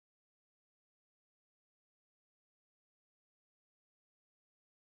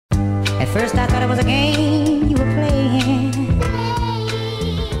first I thought it was a game you were playing.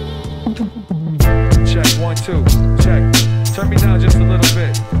 Check, 1, 2, check. Turn me down just a little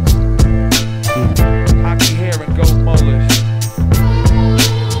bit. Hockey hair and gold molars.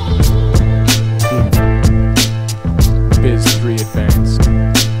 Biz 3 advanced.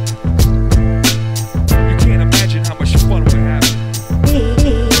 You can't imagine how much fun we're having.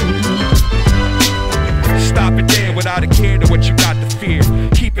 Stop it there without a care to what you got to fear.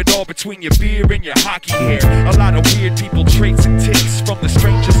 Keep it all between your beer and your hockey hair. A lot of weird people, traits and ticks, from the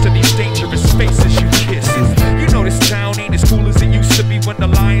strangers to these dangerous faces you kiss. You know this town ain't as cool as it used to be when the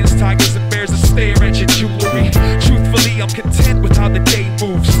lions, tigers and bears are stare at your jewelry. Truthfully, I'm content with how the day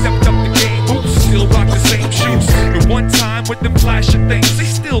moves. Stepped up the game, oops, still rock the same shoes. The one time with them flashing things, they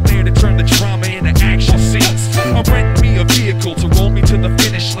still there to turn the drama into action scenes. I'm renting me a vehicle to roll me to the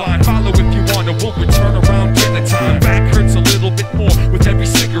finish line. Follow if you want, or we'll return around dinner time. Back hurts a little bit more with every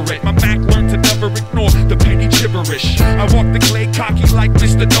cigarette. My Mac learned to never ignore the petty gibberish. I walk the clay cocky like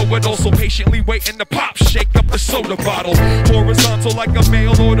Mr. Know-It-All, so patiently waiting to pop, shake up the soda bottle. Horizontal like a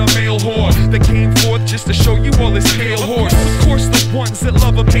male or the male whore that came forth just to show you all his pale horse. Of course the ones that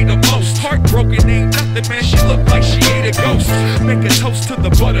love him hate him most. Heartbroken ain't nothing, man, she looked like she ate a ghost. Make a toast to the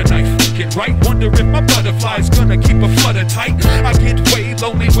butter knife, get right. Wonder if my butterfly's gonna keep a flutter tight. I get way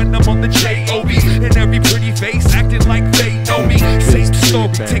lonely when I'm on the J.O.B. and every pretty face acting like they know me. Same story,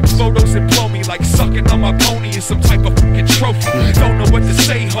 take photos and blow me like sucking on my pony is some type of fucking trophy. Don't know what to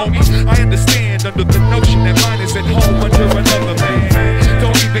say, homie. I understand under the notion that mine is at home under another man.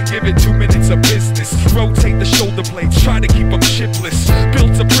 Don't even give it 2 minutes of business. Rotate the shoulder blades, try to keep them shipless.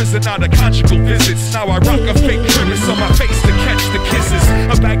 Built a prison out of conjugal visits. Now I rock a fake grimace on my face to catch the kisses.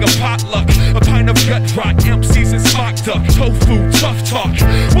 A bag of potluck, a pint of gut rot, MCs and smock duck, tofu, tough talk.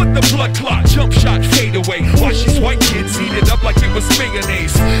 What the blood clot, jump shot, fade away. Watch these white kids eat it up like it was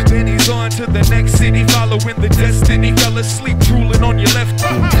mayonnaise. Then he's on to the next city, following the destiny. Fell asleep, drooling on your left.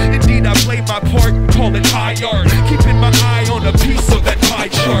 Indeed, I play my part, call it high art. Keeping my eye on a piece of that pie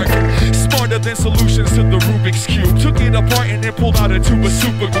chart. Smarter than solutions to the Rubik's Cube. Took it apart and then pulled out a tube of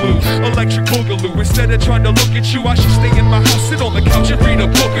super glue. Electric boogaloo. Instead of trying to look at you, I should stay in my house, sit on the couch and read a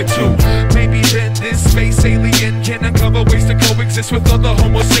book or two. Maybe then this space alien can uncover ways to coexist with other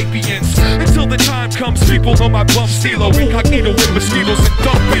homo sapiens. Until the time comes, people know my bum stilo. Incognito with mosquitoes and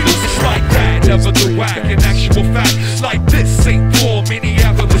dump beetles. It's like that, never the whack, an actual fact. Like this, St. Paul,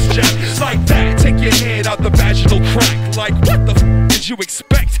 Minneapolis Jack. Like that, take your head out the vaginal crack. Like what the f did you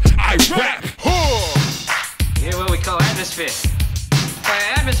expect? I rap. Yeah, what we call atmosphere.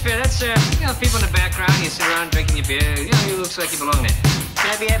 Atmosphere, that's you know, people in the background. You sit around drinking your beer. You know, you looks like you belong there.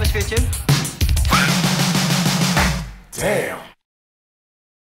 Can I be atmosphere too? Damn.